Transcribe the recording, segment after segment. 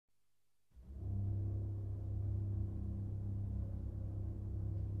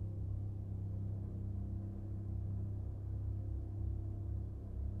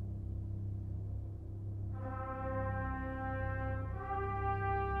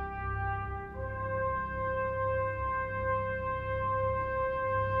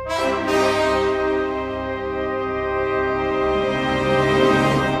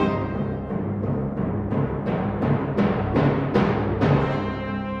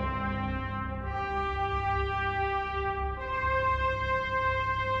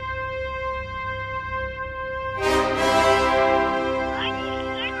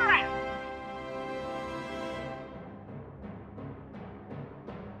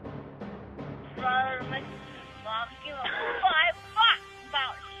brother and my mom give a 5 fucks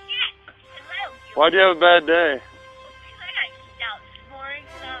about shit. Why'd you have a bad day? I got kicked out this morning,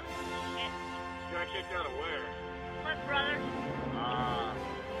 so shit. You got kicked out of where? My brother.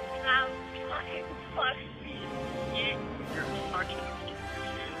 And I was fucking shit. You're fucking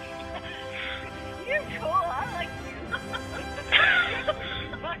You're cool, I like you.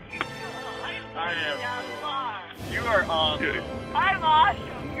 You're fucking cool. I am. Down far. You are awesome. I'm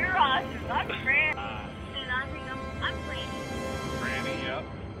awesome. You're awesome. I'm Fran. And I think I'm Franny. Franny, yep.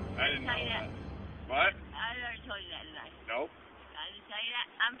 I didn't know Tell you that. that. What? I already told you that, didn't I? Nope. I didn't tell you that.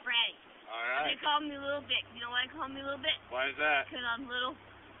 I'm Franny. They Alright. call me Little Bit. You know why they call me Little Bit? Why is that? Because I'm little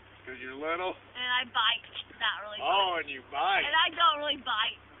Because you're little? and I bite. Not really. Oh, and you bite. And I don't really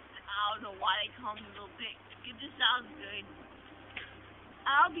bite. I don't know why they call me Little Bit. It just sounds good.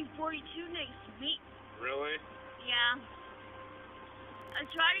 I'll be 42 next week. Really? Yeah. I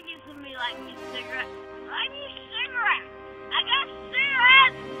tried to get somebody like me a cigarette. I need a cigarette. I got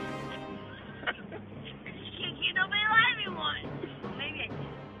cigarettes. Can't get nobody like me one. Maybe I did.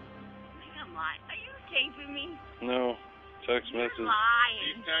 Maybe I'm lying. Are you taping me? No. Text You're message. lying.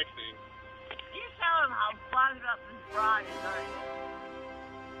 He's texting. You tell him how fucked up this broad is, right?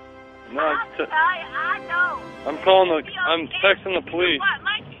 No, I tell you, I know. I'm calling the. Be I'm okay. texting the police. What,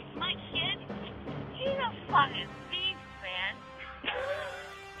 my kid? He's a fucking thief, man.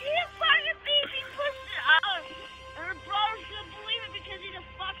 He's a fucking thief. He pushed it out. And her brother shouldn't believe it because he's a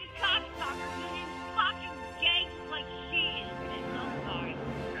fucking cocksucker. Because he's fucking gangster like she is, man. So sorry.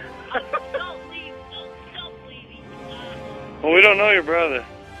 Don't leave. Don't leave me. Well, we don't know your brother.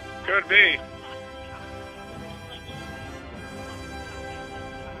 Could be.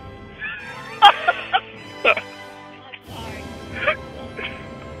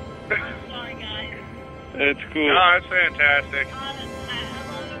 I'm sorry, guys. It's cool. No, it's fantastic.